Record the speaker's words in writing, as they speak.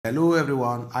Hello,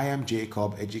 everyone. I am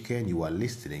Jacob Ejike, and you are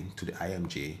listening to the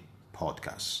IMJ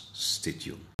podcast. Stay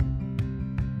tuned.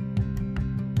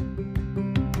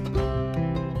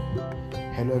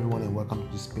 Hello, everyone, and welcome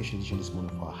to this special edition this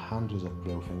morning of our hundreds of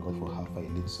prayer. We thank God for how far He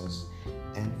leads us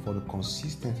and for the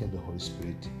consistency of the Holy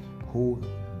Spirit, who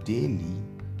daily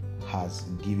has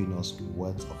given us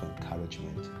words of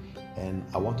encouragement. And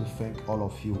I want to thank all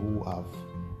of you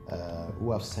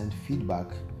who have sent feedback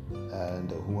and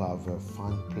who have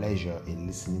found pleasure in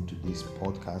listening to this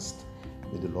podcast.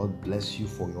 May the Lord bless you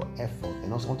for your effort. And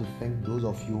I also want to thank those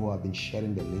of you who have been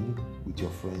sharing the link with your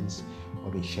friends, who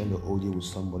have been sharing the audio with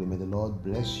somebody. May the Lord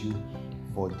bless you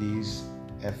for this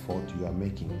effort you are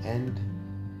making. And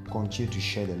continue to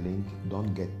share the link.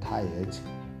 Don't get tired.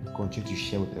 Continue to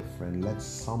share with a friend. Let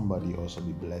somebody also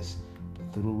be blessed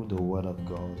through the Word of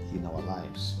God in our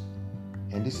lives.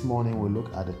 And this morning we'll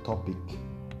look at the topic,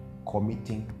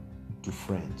 committing to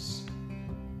friends.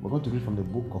 We're going to read from the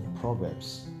book of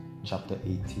Proverbs, chapter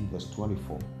 18, verse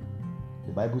 24.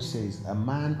 The Bible says, "A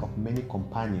man of many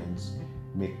companions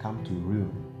may come to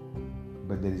ruin,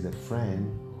 but there is a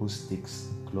friend who sticks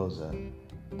closer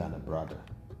than a brother."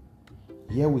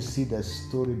 Here we see the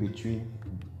story between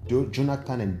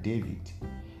Jonathan and David.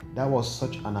 That was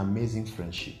such an amazing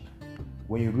friendship.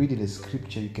 When you read in the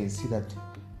scripture, you can see that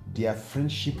their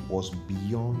friendship was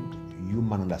beyond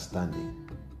human understanding.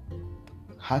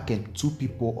 How can two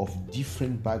people of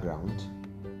different background,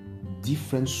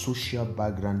 different social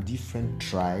background, different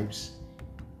tribes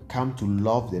come to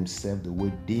love themselves the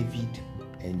way David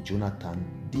and Jonathan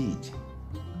did?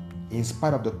 In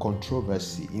spite of the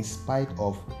controversy, in spite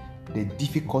of the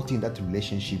difficulty in that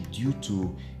relationship due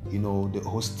to the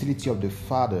hostility of the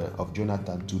father of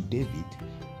Jonathan to David,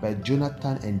 but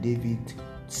Jonathan and David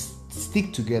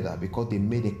stick together because they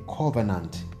made a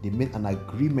covenant. They made an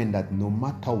agreement that no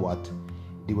matter what,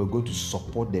 they were going to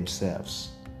support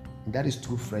themselves. And that is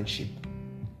true friendship.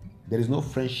 There is no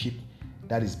friendship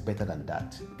that is better than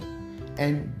that.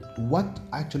 And what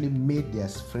actually made their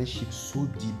friendship so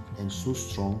deep and so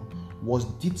strong was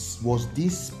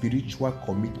this spiritual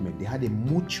commitment. They had a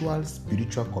mutual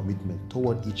spiritual commitment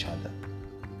toward each other.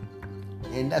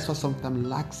 And that's what sometimes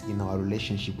lacks in our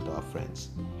relationship with our friends.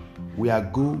 We are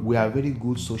very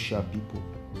good social people.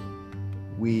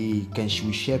 We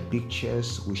share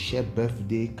pictures, we share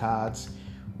birthday cards,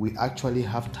 we actually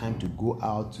have time to go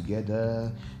out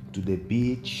together to the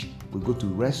beach, we go to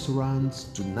restaurants,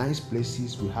 to nice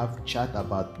places, we have chat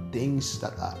about things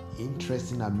that are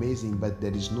interesting, amazing, but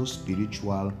there is no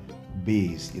spiritual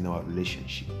base in our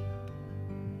relationship.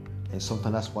 And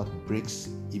sometimes that's what breaks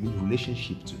even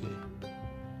relationship today.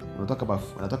 When I talk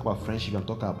about friendship, I'm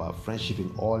talking about friendship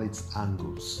in all its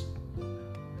angles.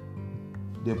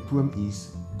 The problem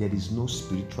is there is no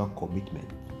spiritual commitment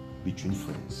between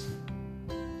friends.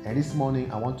 And this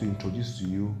morning I want to introduce to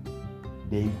you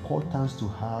the importance to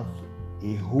have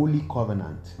a holy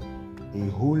covenant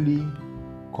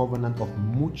of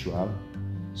mutual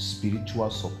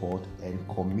spiritual support and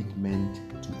commitment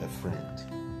to a friend.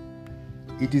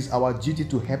 It is our duty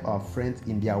to help our friends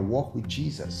in their walk with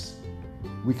Jesus.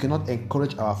 We cannot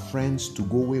encourage our friends to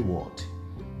go wayward,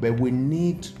 but we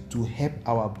need to help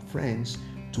our friends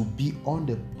to be on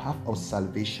the path of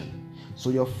salvation. So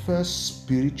your first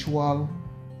spiritual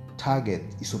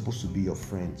target is supposed to be your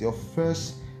friends. The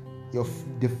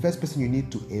first person you need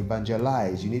to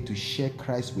evangelize, you need to share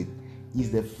Christ with,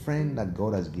 is the friend that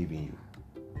God has given you.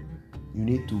 You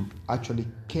need to actually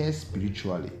care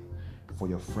spiritually for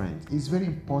your friends. It's very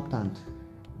important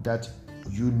that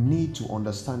you need to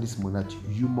understand this morning that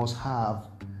you must have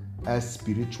a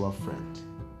spiritual friend,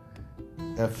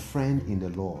 a friend in the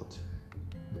Lord.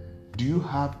 Do you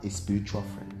have a spiritual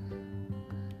friend?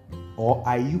 Or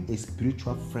are you a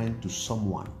spiritual friend to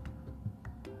someone?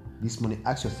 This morning,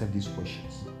 ask yourself these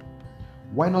questions.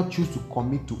 Why not choose to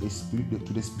commit to the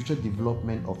spiritual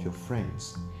development of your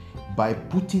friends by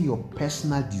putting your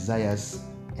personal desires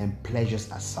and pleasures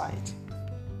aside?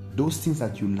 Those things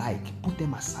that you like, put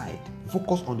them aside.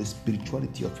 Focus on the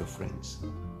spirituality of your friends.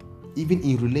 Even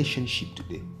in relationship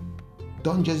today,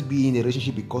 don't just be in a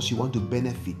relationship because you want to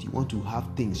benefit, you want to have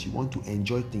things, you want to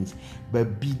enjoy things,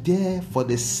 but be there for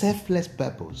the selfless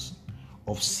purpose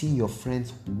of seeing your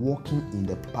friends walking in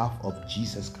the path of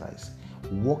Jesus Christ,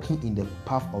 walking in the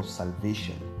path of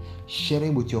salvation,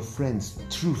 sharing with your friends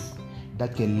truth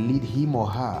that can lead him or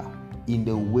her in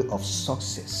the way of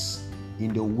success,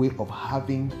 in the way of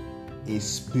having a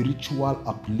spiritual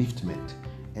upliftment.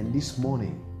 And this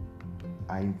morning,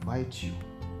 I invite you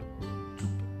to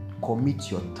commit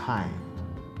your time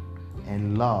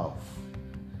and love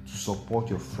to support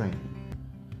your friend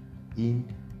in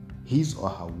his or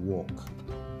her walk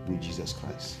with Jesus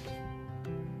Christ.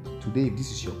 Today, if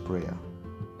this is your prayer,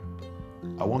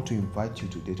 I want to invite you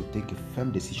today to take a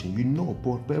firm decision. You know,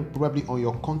 probably on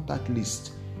your contact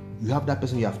list, you have that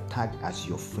person you have tagged as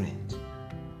your friend.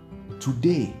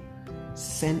 Today,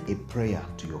 send a prayer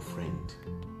to your friend.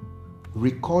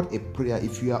 Record a prayer.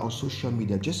 If you are on social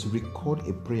media, just record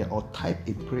a prayer or type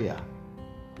a prayer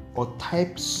or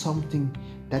type something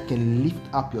that can lift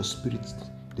up your spirit,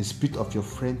 the spirit of your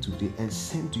friend today, and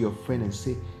send to your friend and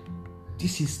say,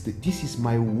 this is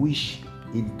my wish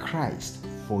in Christ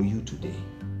for you today.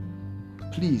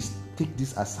 Please take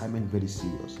this assignment very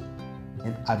serious.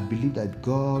 And I believe that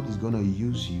God is going to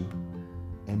use you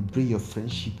and bring your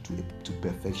friendship to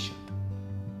perfection.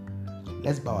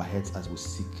 Let's bow our heads as we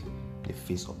seek the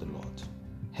face of the Lord.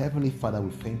 Heavenly Father,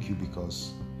 we thank you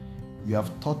because you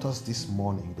have taught us this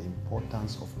morning the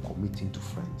importance of committing to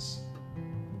friends.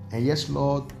 And yes,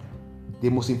 Lord, the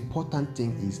most important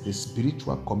thing is the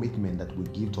spiritual commitment that we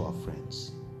give to our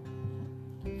friends.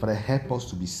 Father, help us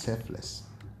to be selfless.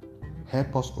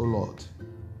 Help us, O Lord,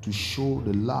 to show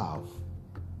the love,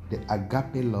 the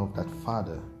agape love that,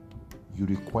 Father, you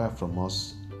require from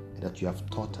us and that you have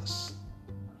taught us.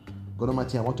 God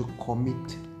Almighty, I want to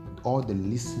commit all the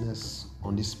listeners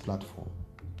on this platform.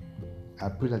 I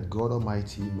pray that God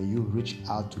Almighty, may you reach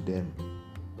out to them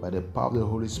by the power of the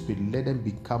Holy Spirit. Let them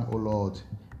become, O Lord,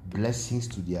 blessings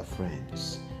to their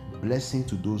friends, blessings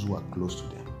to those who are close to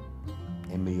them.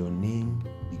 And may your name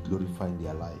be glorified in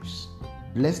their lives.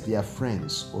 Bless their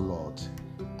friends, O Lord,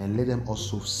 and let them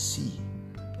also see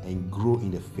and grow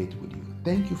in the faith with you.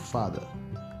 Thank you, Father,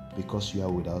 because you are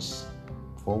with us.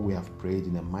 For we have prayed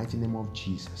in the mighty name of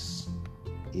Jesus.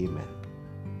 Amen.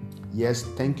 Yes,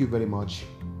 thank you very much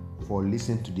for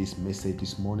listening to this message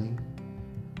this morning.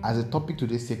 As the topic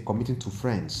today says, committing to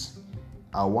friends,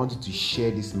 I want you to share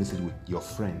this message with your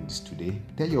friends today.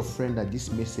 Tell your friend that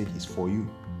this message is for you,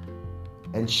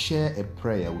 and share a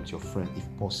prayer with your friend if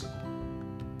possible.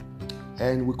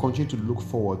 And we continue to look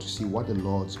forward to see what the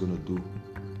Lord is going to do,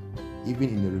 even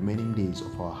in the remaining days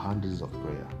of our hundreds of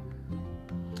prayer.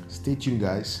 Stay tuned,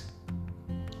 guys.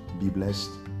 Be blessed.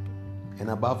 And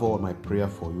above all, my prayer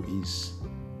for you is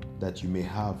that you may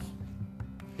have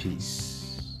peace.